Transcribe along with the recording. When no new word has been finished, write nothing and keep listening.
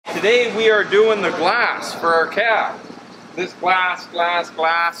Today we are doing the glass for our cab. This glass.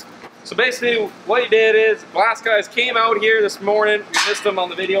 So basically what he did is, glass guys came out here this morning. We missed them on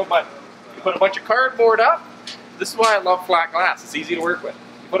the video, but you put a bunch of cardboard up. This is why I love flat glass. It's easy to work with.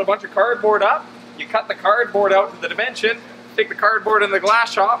 You put a bunch of cardboard up, you cut the cardboard out to the dimension, take the cardboard in the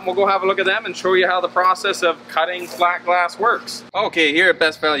glass shop, and we'll go have a look at them and show you how the process of cutting flat glass works. Okay, here at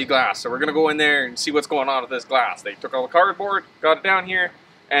Best Value Glass. So we're gonna go in there and see what's going on with this glass. They took all the cardboard, got it down here,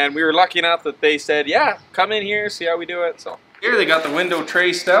 and we were lucky enough that they said, yeah, come in here, see how we do it. So here they got the window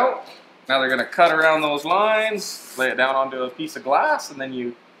traced out. Now they're gonna cut around those lines, lay it down onto a piece of glass, and then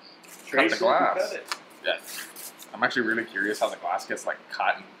you cut the glass. Cut it. Yeah. I'm actually really curious how the glass gets like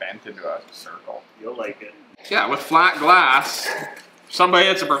cut and bent into a circle. You'll like it. Yeah, with flat glass, somebody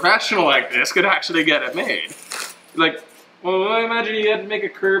that's a professional like this could actually get it made. Like, well, I imagine you had to make a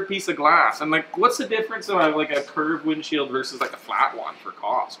curved piece of glass. And like, what's the difference of like a curved windshield versus like a flat one for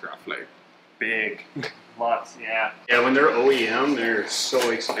cost, roughly? Big. Lots, yeah. Yeah, when they're OEM, they're so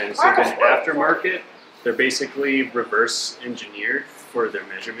expensive. And aftermarket, they're basically reverse engineered for their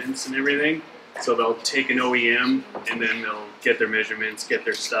measurements and everything. So they'll take an OEM and then they'll get their measurements, get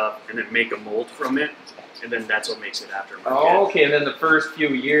their stuff, and then make a mold from it. And then that's what makes it aftermarket. Oh, okay. And then the first few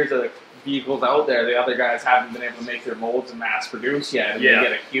years of the vehicles out there, the other guys haven't been able to make their molds and mass produce yet. And they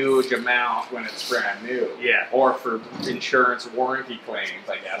get a huge amount when it's brand new. Yeah. Or for insurance warranty claims,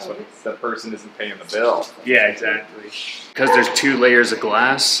 I guess, when the person isn't paying the bill. Yeah, exactly. Because there's 2 layers of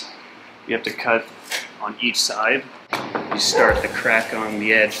glass, you have to cut on each side. You start the crack on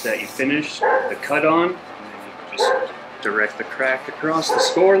the edge that you finished the cut on, and then you just direct the crack across the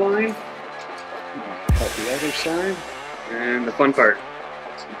score line. Cut the other side, and the fun part,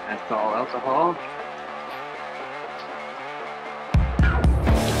 some ethyl alcohol.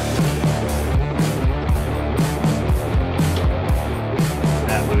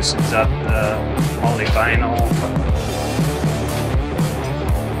 That loosens up the polyvinyl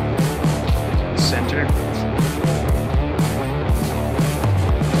center.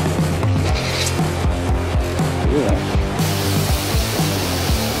 Yeah.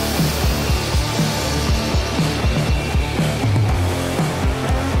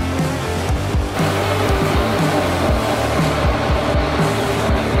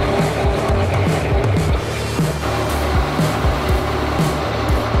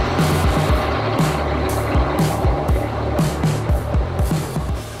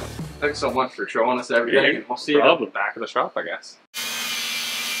 Thanks so much for showing us everything. Yeah, we'll see you at the back of the shop, I guess.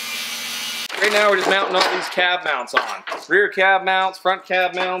 Right now we're just mounting all these cab mounts on. Rear cab mounts, front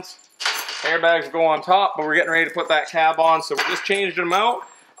cab mounts. Airbags go on top, but we're getting ready to put that cab on, so we're just changing them out.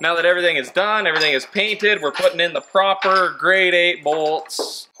 Now that everything is done, everything is painted, we're putting in the proper grade 8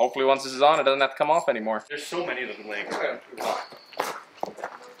 bolts. Hopefully once this is on, it doesn't have to come off anymore. There's so many of them laying around.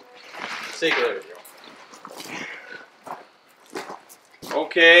 Take it over,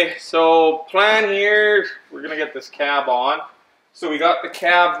 Okay, so plan here, we're gonna get this cab on. So we got the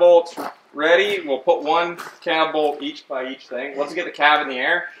cab bolts ready. We'll put one cab bolt each by each thing. Once we get the cab in the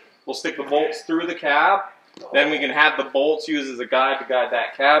air, we'll stick the bolts through the cab. Then we can have the bolts used as a guide to guide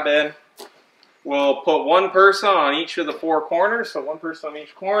that cab in. We'll put one person on each of the 4 corners, so one person on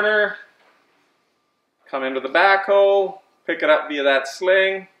each corner. Come into the backhoe, pick it up via that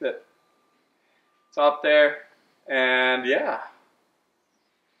sling that's up there, and yeah.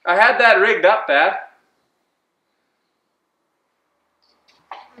 I had that rigged up, Dad.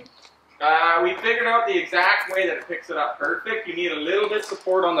 We figured out the exact way that it picks it up perfect. You need a little bit of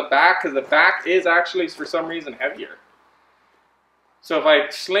support on the back because the back is actually, for some reason, heavier. So if I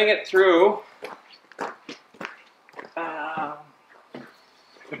sling it through,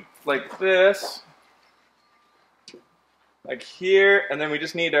 like this, like here, and then we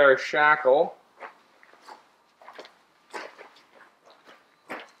just need our shackle.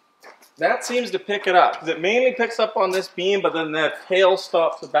 That seems to pick it up, because it mainly picks up on this beam, but then the tail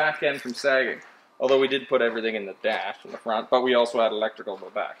stops the back end from sagging. Although we did put everything in the dash in the front, but we also had electrical in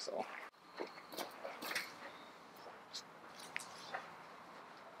the back, so.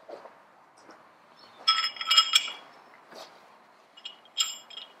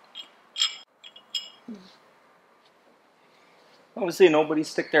 Obviously nobody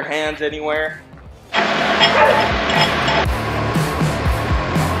stick their hands anywhere.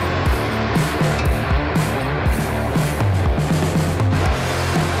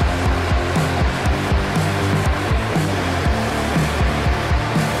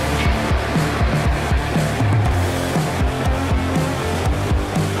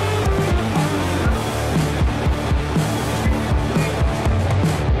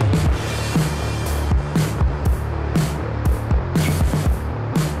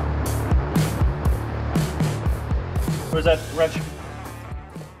 Where's that wrench?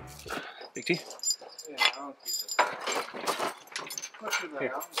 Big T? Yeah, I don't see that.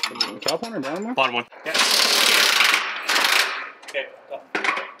 Here. Top one or bottom one? Bottom one. Yeah. Okay.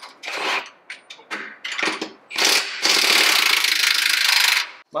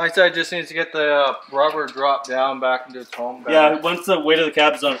 My side just needs to get the rubber dropped down back into its home. Yeah, once the weight of the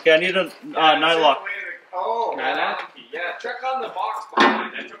cab's on. Okay, I need a night lock. Oh, yeah, check on the box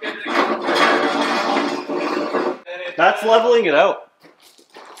behind. I took everything out. That's leveling it out.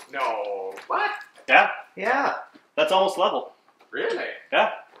 No. What? Yeah. Yeah. That's almost level. Really?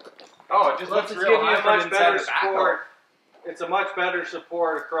 Yeah. Oh, it just looks real high from inside the backhoe. It's a much better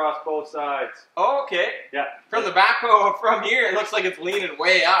support across both sides. Oh, okay. Yeah. From the backhoe, from here, it looks like it's leaning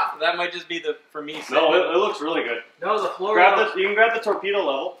way up. That might just be the for me. No, it looks really good. No, the floor. You can grab the torpedo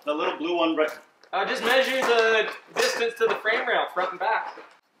level, the little blue one right. Just measure the distance to the frame rail, front and back.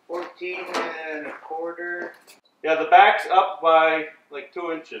 14.25. Yeah, the back's up by like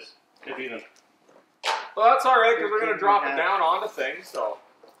 2 inches, if even. Well, that's all right, because we're going to drop it down onto things, so.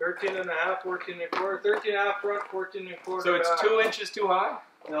 13.5, 14.25, 13.5 front, 14.25. So it's back. 2 inches too high?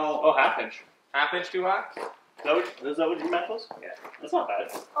 No. Oh, half inch. Half inch too high? Is that what your math was? Yeah. That's not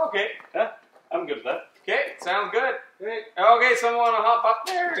bad. Okay. Yeah, I'm good with that. Okay, sounds good. Okay, someone want to hop up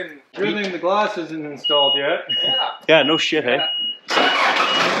there and... Good thing the glass isn't installed yet. Yeah. Yeah, no shit, hey?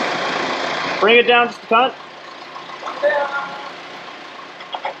 Bring it down just a cut.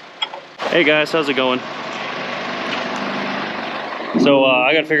 Hey guys, how's it going? So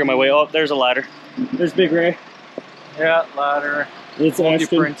I gotta figure my way up. There's a ladder. There's Big Ray. Yeah, ladder. It's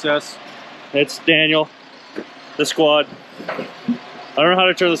Ashton. Princess. It's Daniel. The squad. I don't know how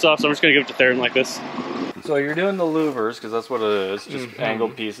to turn this off, so I'm just gonna give it to Theron like this. So you're doing the louvers, because that's what it is, just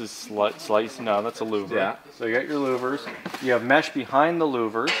angled pieces sliced. No, that's a louver. Yeah. So you got your louvers. You have mesh behind the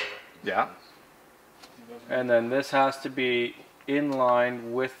louvers, Yeah. and then this has to be in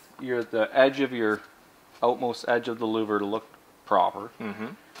line with the edge of your outmost edge of the louver to look proper.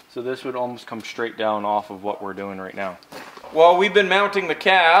 So this would almost come straight down off of what we're doing right now. Well, we've been mounting the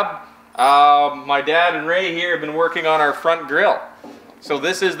cab. My dad and Ray here have been working on our front grille. So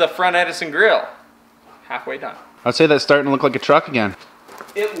this is the front Edison grille. Halfway done. I'd say that's starting to look like a truck again.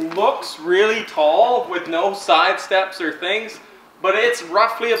 It looks really tall with no side steps or things, but it's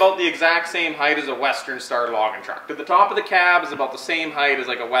roughly about the exact same height as a Western Star logging truck. The top of the cab is about the same height as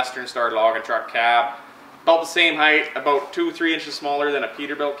like a Western Star logging truck cab. About the same height, about 2-3 inches smaller than a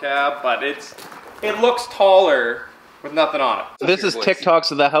Peterbilt cab, but it looks taller with nothing on it. This is TikToks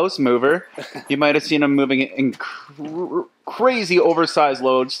of the house mover. You might have seen him moving in crazy oversized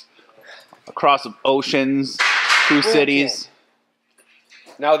loads across oceans, through cities.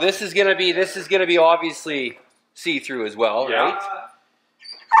 Now this is gonna be obviously see-through as well, right?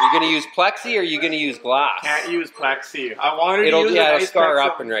 Are you gonna use plexi or are you gonna use glass? Can't use plexi. I wanted to use it'll ice scar plexi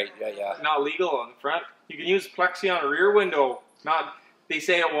up and right. Yeah. Not legal on the front. You can use plexi on a rear window. They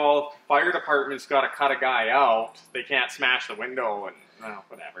say, well, fire department's got to cut a guy out. They can't smash the window and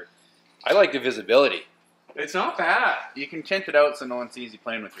whatever. I like the visibility. It's not bad. You can tint it out so no one sees you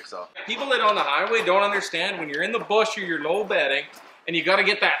playing with yourself. People that on the highway don't understand when you're in the bush or you're low bedding and you got to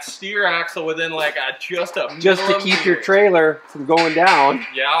get that steer axle within like just to keep your trailer from going down.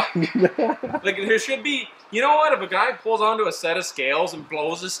 Yeah. Like there should be, you know what, if a guy pulls onto a set of scales and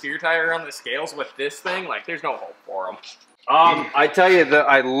blows a steer tire on the scales with this thing, like there's no hope for him. I tell you that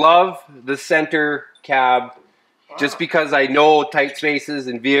I love the center cab just because I know tight spaces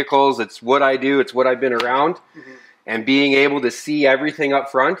in vehicles. It's what I do. It's what I've been around. And being able to see everything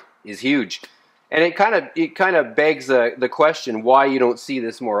up front is huge. And it kind of begs the question why you don't see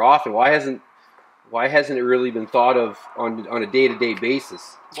this more often. Why hasn't it really been thought of on a day-to-day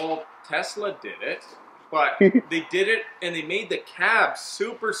basis? Well, Tesla did it. But they did it, and they made the cab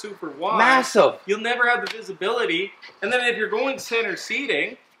super, super wide. Massive. You'll never have the visibility. And then if you're going center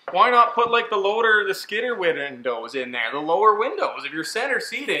seating, why not put like the loader, the skidder windows in there, the lower windows? If you're center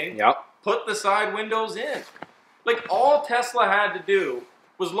seating, put the side windows in. Like all Tesla had to do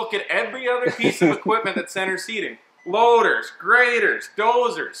was look at every other piece of equipment that's center seating. Loaders, graders,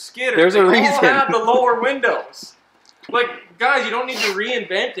 dozers, skidders. There's a reason. All have the lower windows. Like, guys, you don't need to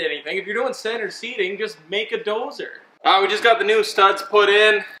reinvent anything. If you're doing center seating, just make a dozer. We just got the new studs put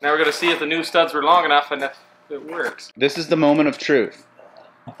in. Now we're going to see if the new studs were long enough and if it works. This is the moment of truth.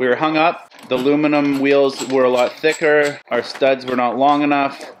 We were hung up. The aluminum wheels were a lot thicker. Our studs were not long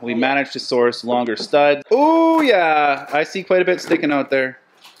enough. We managed to source longer studs. Oh, yeah. I see quite a bit sticking out there.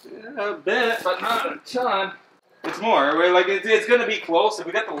 Yeah, a bit, but not a ton. It's more. Like it's gonna be close. If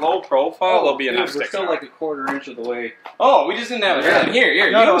we got the low profile, there'll be enough We're sticks. still like a quarter inch of the way. Oh, we just didn't have it. Yeah.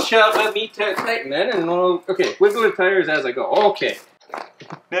 Here. No, You no. shove Let me tighten then, and we'll, okay, wiggle the tires as I go. Okay.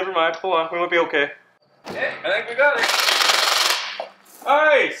 Never mind. Hold on. We won't be okay. Okay, I think we got it.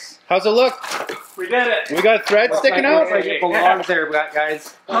 Nice. How's it look? We did it. We got thread sticking out? Looks like it belongs there,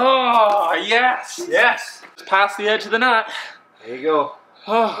 guys. Oh, yes. Yes. Past the edge of the nut. There you go.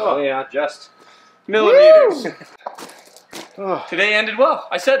 Oh, yeah, just. millimeters. Today ended well.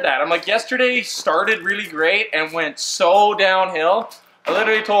 I said that. I'm like, yesterday started really great and went so downhill. I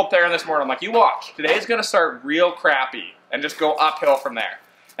literally told Theron this morning, I'm like, you watch. Today's going to start real crappy and just go uphill from there.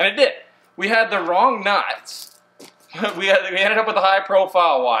 And it did. We had the wrong nuts. We ended up with a high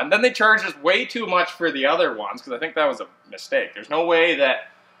profile one. Then they charged us way too much for the other ones because I think that was a mistake. There's no way that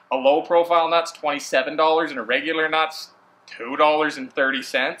a low profile nut's $27 and a regular nut's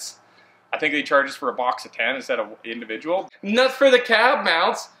 $2.30. I think they charged us for a box of 10 instead of individual. Nuts for the cab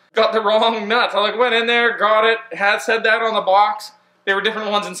mounts. Got the wrong nuts. I like went in there, got it, had said that on the box. There were different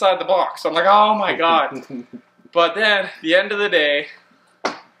ones inside the box. So I'm like, oh my God. But then, the end of the day,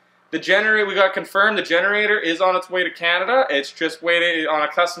 the generator, we got confirmed the generator is on its way to Canada. It's just waiting on a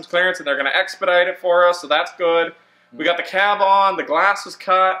customs clearance and they're gonna expedite it for us, so that's good. We got the cab on, the glass was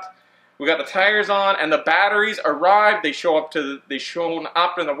cut, we got the tires on, and the batteries arrived. They shown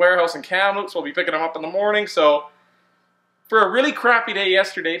up in the warehouse in Kamloops. We'll be picking them up in the morning, so for a really crappy day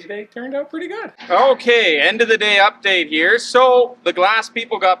yesterday, today turned out pretty good. Okay, end of the day update here. So the glass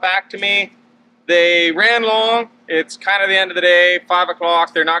people got back to me. They ran long. It's kind of the end of the day, 5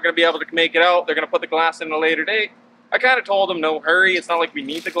 o'clock. They're not going to be able to make it out. They're going to put the glass in a later date. I kind of told them no hurry. It's not like we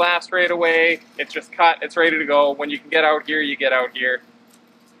need the glass right away. It's just cut. It's ready to go. When you can get out here, you get out here.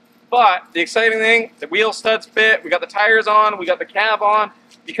 But the exciting thing, the wheel studs fit. We got the tires on. We got the cab on.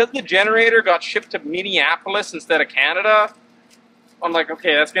 Because the generator got shipped to Minneapolis instead of Canada, I'm like,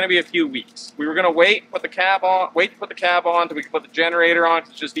 okay, that's going to be a few weeks. We were going to wait to put the cab on until we could put the generator on.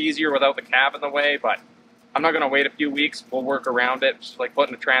 It's just easier without the cab in the way, but I'm not going to wait a few weeks. We'll work around it. Just like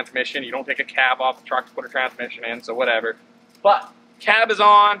putting a transmission. You don't take a cab off the truck to put a transmission in, so whatever. But cab is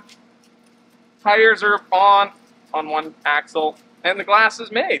on. Tires are on one axle, and the glass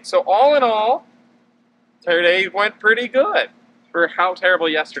is made. So all in all, today went pretty good for how terrible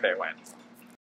yesterday went.